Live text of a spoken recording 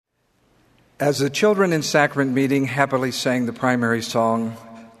As the children in sacrament meeting happily sang the primary song,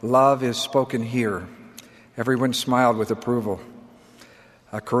 "Love is Spoken Here," everyone smiled with approval.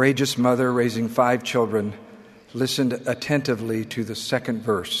 A courageous mother raising 5 children listened attentively to the second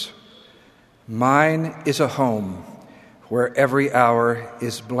verse. "Mine is a home where every hour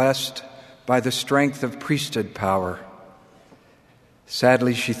is blessed by the strength of priesthood power."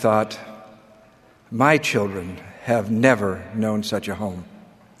 Sadly, she thought, my children have never known such a home.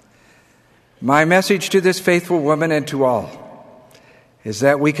 My message to this faithful woman and to all is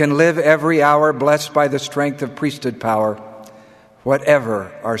that we can live every hour blessed by the strength of priesthood power,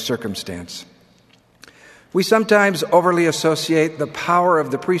 whatever our circumstance. We sometimes overly associate the power of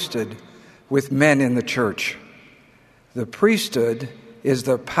the priesthood with men in the church. The priesthood is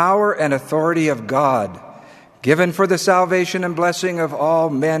the power and authority of God, given for the salvation and blessing of all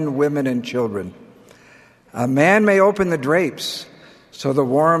men, women, and children. A man may open the drapes so the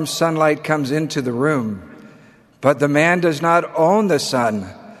warm sunlight comes into the room, but the man does not own the sun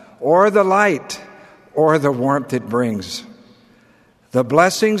or the light or the warmth it brings. The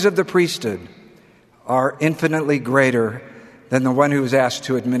blessings of the priesthood are infinitely greater than the one who is asked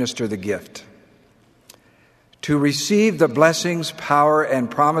to administer the gift. To receive the blessings, power,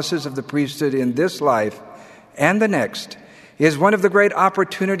 and promises of the priesthood in this life and the next is one of the great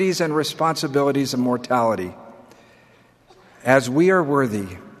opportunities and responsibilities of mortality. As we are worthy,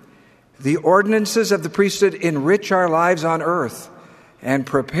 the ordinances of the priesthood enrich our lives on earth and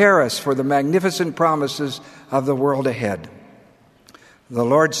prepare us for the magnificent promises of the world ahead. The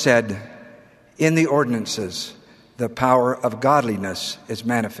Lord said, "In the ordinances, the power of godliness is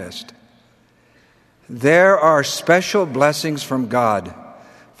manifest." There are special blessings from God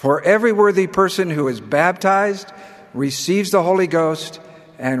for every worthy person who is baptized, receives the Holy Ghost,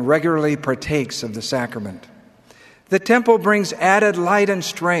 and regularly partakes of the sacrament. The temple brings added light and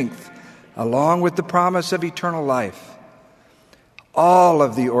strength, along with the promise of eternal life. All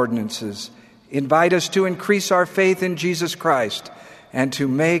of the ordinances invite us to increase our faith in Jesus Christ and to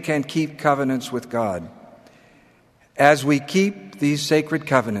make and keep covenants with God. As we keep these sacred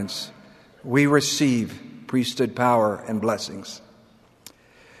covenants, we receive priesthood power and blessings.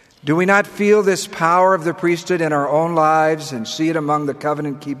 Do we not feel this power of the priesthood in our own lives and see it among the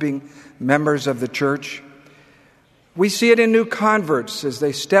covenant-keeping members of the church? We see it in new converts as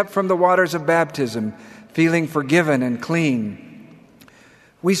they step from the waters of baptism, feeling forgiven and clean.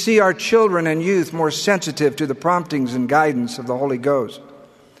 We see our children and youth more sensitive to the promptings and guidance of the Holy Ghost.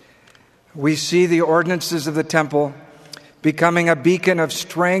 We see the ordinances of the temple becoming a beacon of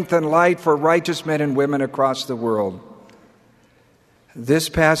strength and light for righteous men and women across the world. This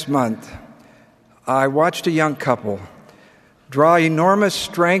past month, I watched a young couple draw enormous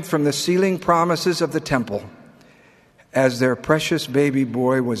strength from the sealing promises of the temple as their precious baby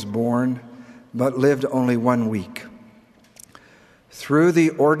boy was born but lived only 1 week. Through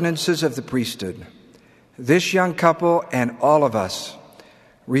the ordinances of the priesthood, this young couple and all of us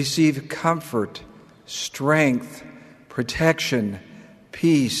receive comfort, strength, protection,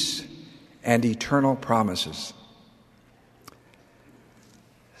 peace, and eternal promises.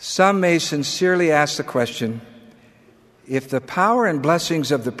 Some may sincerely ask the question, if the power and blessings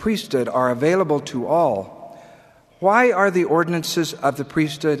of the priesthood are available to all, why are the ordinances of the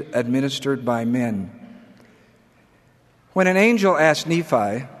priesthood administered by men? When an angel asked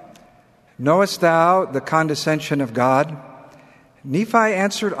Nephi, "Knowest thou the condescension of God?" Nephi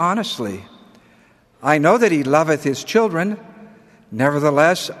answered honestly, "I know that he loveth his children.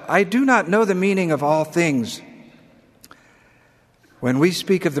 Nevertheless, I do not know the meaning of all things." When we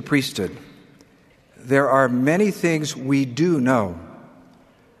speak of the priesthood, there are many things we do know.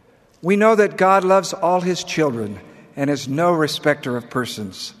 We know that God loves all his children and is no respecter of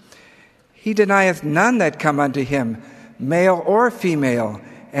persons. He denieth none that come unto him, male or female,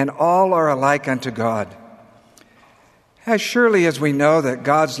 and all are alike unto God. As surely as we know that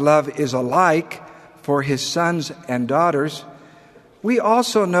God's love is alike for his sons and daughters, we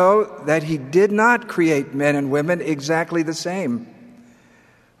also know that he did not create men and women exactly the same.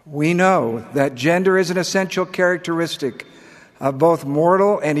 We know that gender is an essential characteristic of both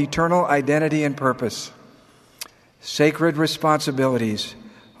mortal and eternal identity and purpose. Sacred responsibilities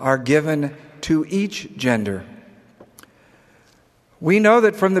are given to each gender. We know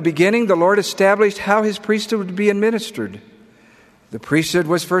that from the beginning the Lord established how his priesthood would be administered. The priesthood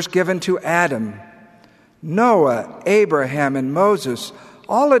was first given to Adam. Noah, Abraham, and Moses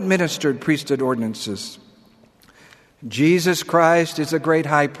all administered priesthood ordinances. Jesus Christ is a great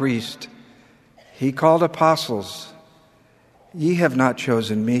high priest. He called apostles. "Ye have not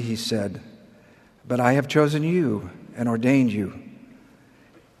chosen me," he said, "but I have chosen you and ordained you."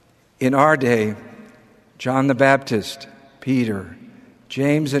 In our day, John the Baptist, Peter,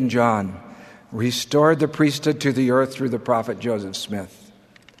 James, and John restored the priesthood to the earth through the prophet Joseph Smith.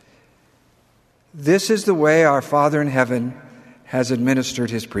 This is the way our Father in heaven has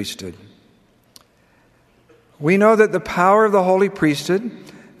administered his priesthood. We know that the power of the holy priesthood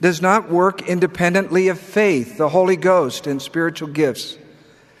does not work independently of faith, the Holy Ghost, and spiritual gifts.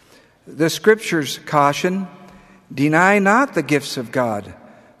 The Scriptures caution, "Deny not the gifts of God,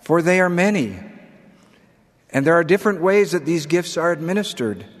 for they are many." And there are different ways that these gifts are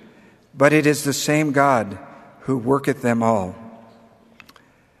administered, but it is the same God who worketh them all.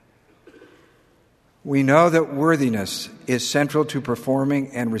 We know that worthiness is central to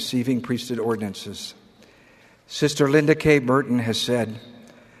performing and receiving priesthood ordinances. Sister Linda K. Burton has said,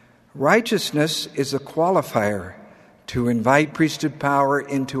 "Righteousness is a qualifier to invite priesthood power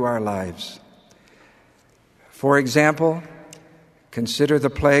into our lives." For example, consider the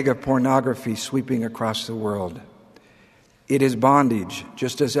plague of pornography sweeping across the world. It is bondage,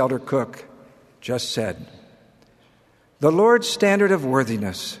 just as Elder Cook just said. The Lord's standard of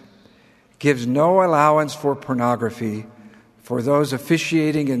worthiness gives no allowance for pornography for those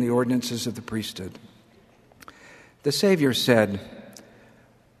officiating in the ordinances of the priesthood. The Savior said,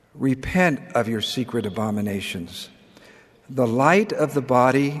 "Repent of your secret abominations. The light of the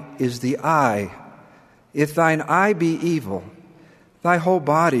body is the eye. If thine eye be evil, thy whole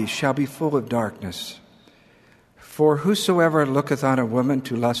body shall be full of darkness. For whosoever looketh on a woman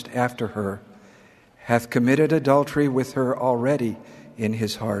to lust after her hath committed adultery with her already in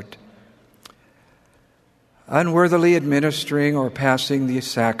his heart." Unworthily administering or passing the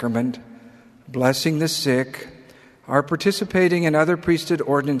sacrament, blessing the sick, or participating in other priesthood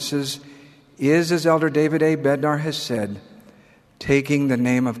ordinances is, as Elder David A. Bednar has said, taking the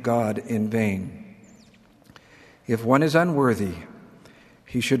name of God in vain. If one is unworthy,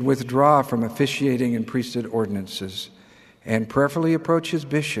 he should withdraw from officiating in priesthood ordinances and prayerfully approach his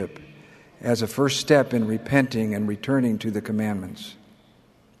bishop as a first step in repenting and returning to the commandments.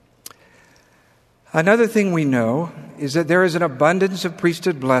 Another thing we know is that there is an abundance of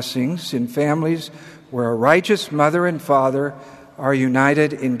priesthood blessings in families where a righteous mother and father are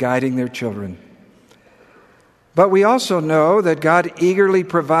united in guiding their children. But we also know that God eagerly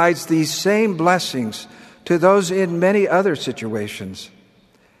provides these same blessings to those in many other situations.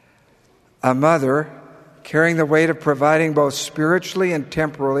 A mother, carrying the weight of providing both spiritually and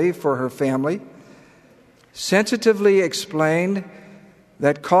temporally for her family, sensitively explained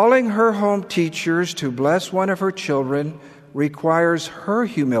that calling her home teachers to bless one of her children requires her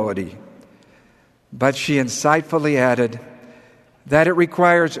humility. But she insightfully added that it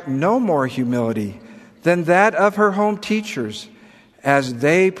requires no more humility than that of her home teachers as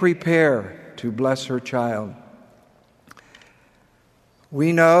they prepare to bless her child.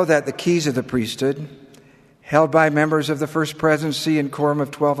 We know that the keys of the priesthood, held by members of the First Presidency and Quorum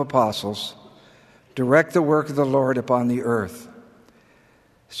of 12 Apostles, direct the work of the Lord upon the earth.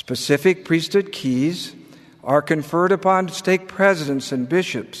 Specific priesthood keys are conferred upon stake presidents and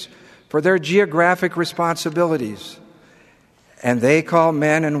bishops for their geographic responsibilities, and they call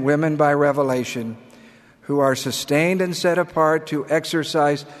men and women by revelation who are sustained and set apart to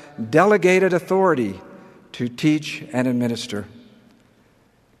exercise delegated authority to teach and administer.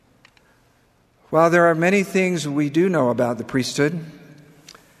 While there are many things we do know about the priesthood,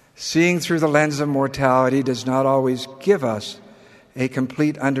 seeing through the lens of mortality does not always give us a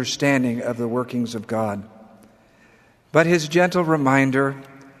complete understanding of the workings of God. But his gentle reminder,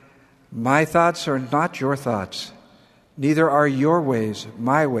 "My thoughts are not your thoughts, neither are your ways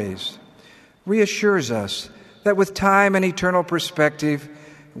my ways," reassures us that with time and eternal perspective,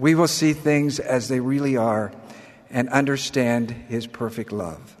 we will see things as they really are and understand his perfect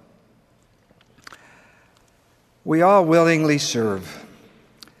love. We all willingly serve.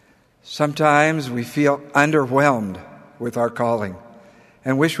 Sometimes we feel underwhelmed with our calling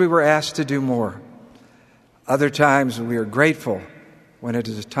and wish we were asked to do more. Other times we are grateful when it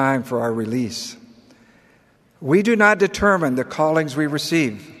is time for our release. We do not determine the callings we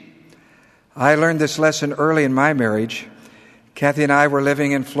receive. I learned this lesson early in my marriage. Kathy and I were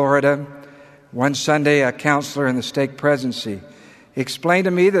living in Florida. One Sunday, a counselor in the stake presidency explained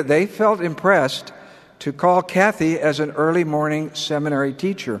to me that they felt impressed to call Kathy as an early morning seminary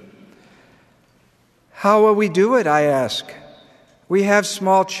teacher. "How will we do it?" I asked. "We have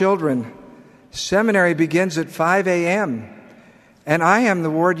small children. Seminary begins at 5 a.m., and I am the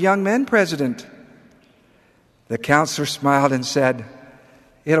Ward Young Men president." The counselor smiled and said,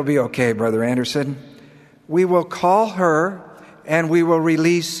 "It'll be okay, Brother Andersen. We will call her and we will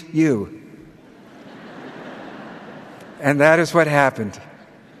release you." And that is what happened.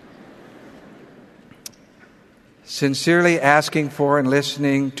 sincerely asking for and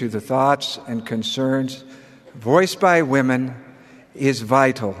listening to the thoughts and concerns voiced by women is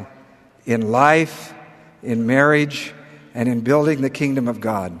vital in life, in marriage, and in building the kingdom of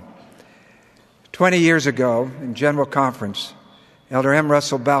God. 20 years ago, in General Conference, Elder M.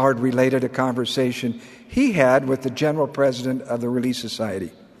 Russell Ballard related a conversation he had with the General President of the Relief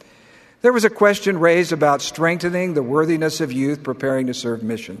Society. There was a question raised about strengthening the worthiness of youth preparing to serve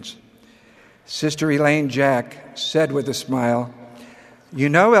missions. Sister Elaine Jack said with a smile, "You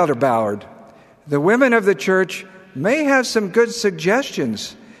know, Elder Ballard, the women of the church may have some good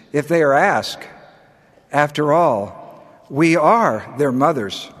suggestions if they are asked. After all, we are their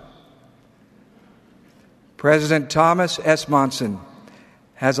mothers." President Thomas S. Monson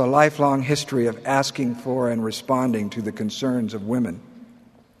has a lifelong history of asking for and responding to the concerns of women.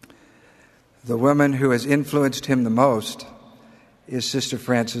 The woman who has influenced him the most is Sister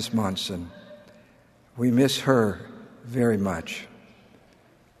Frances Monson. We miss her very much.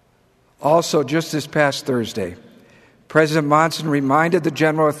 Also, just this past Thursday, President Monson reminded the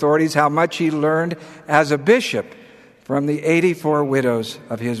general authorities how much he learned as a bishop from the 84 widows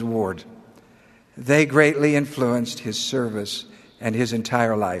of his ward. They greatly influenced his service and his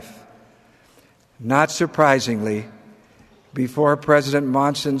entire life. Not surprisingly, before President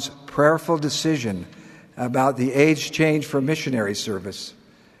Monson's prayerful decision about the age change for missionary service,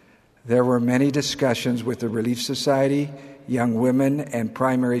 there were many discussions with the Relief Society, Young Women, and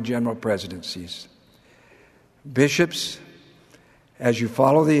Primary General Presidencies. Bishops, as you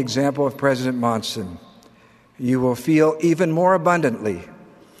follow the example of President Monson, you will feel even more abundantly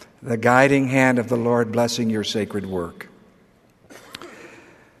the guiding hand of the Lord blessing your sacred work.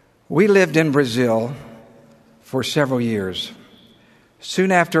 We lived in Brazil for several years.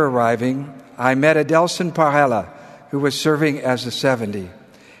 Soon after arriving, I met Andersen, who was serving as a 70,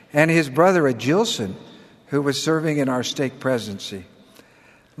 and his brother Andersen, who was serving in our stake presidency.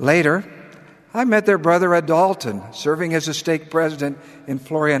 Later, I met their brother Adalton, serving as a stake president in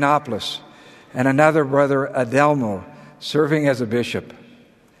Florianopolis, and another brother Adelmo, serving as a bishop.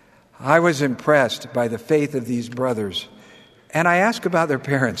 I was impressed by the faith of these brothers, and I asked about their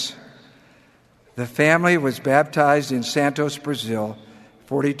parents. The family was baptized in Santos, Brazil,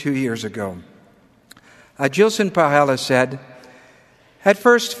 42 years ago. Adilson Parrella said, "At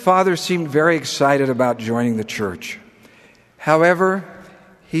first, Father seemed very excited about joining the church. However,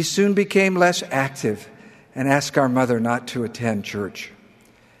 he soon became less active and asked our mother not to attend church.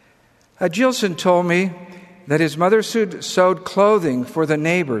 Adilson told me that his mother sewed clothing for the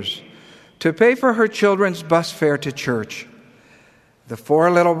neighbors to pay for her children's bus fare to church. The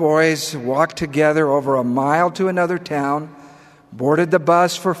 4 little boys walked together over a mile to another town, boarded the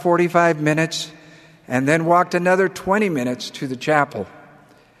bus for 45 minutes, and then walked another 20 minutes to the chapel.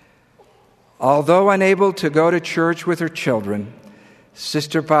 Although unable to go to church with her children,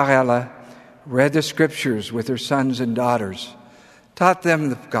 Sister Parrella read the scriptures with her sons and daughters, taught them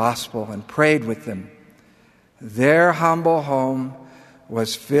the gospel, and prayed with them. Their humble home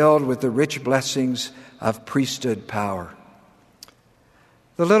was filled with the rich blessings of priesthood power.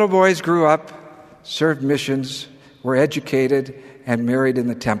 The little boys grew up, served missions, were educated, and married in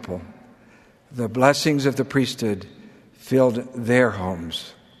the temple. The blessings of the priesthood filled their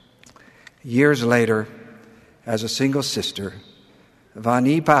homes. Years later, as a single sister,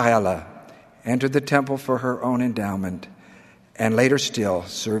 Vani Parrella entered the temple for her own endowment, and later still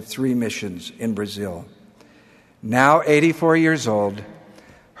served 3 missions in Brazil. Now 84 years old,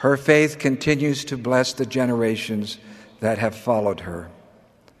 her faith continues to bless the generations that have followed her.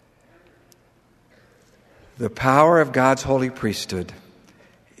 The power of God's holy priesthood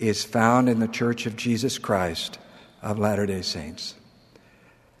is found in the Church of Jesus Christ of Latter-day Saints.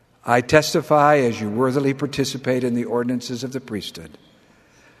 I testify as you worthily participate in the ordinances of the priesthood.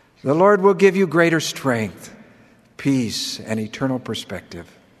 The Lord will give you greater strength, peace, and eternal perspective.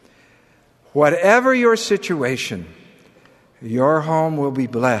 Whatever your situation, your home will be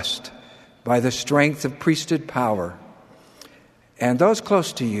blessed by the strength of priesthood power, and those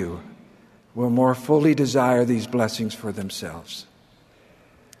close to you will more fully desire these blessings for themselves.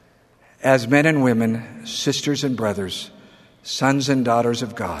 As men and women, sisters and brothers, sons and daughters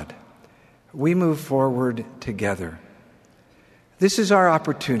of God, we move forward together. This is our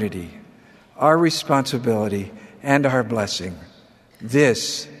opportunity, our responsibility, and our blessing.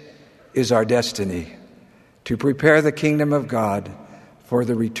 This is our destiny, to prepare the kingdom of God for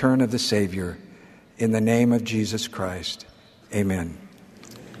the return of the Savior. In the name of Jesus Christ, amen.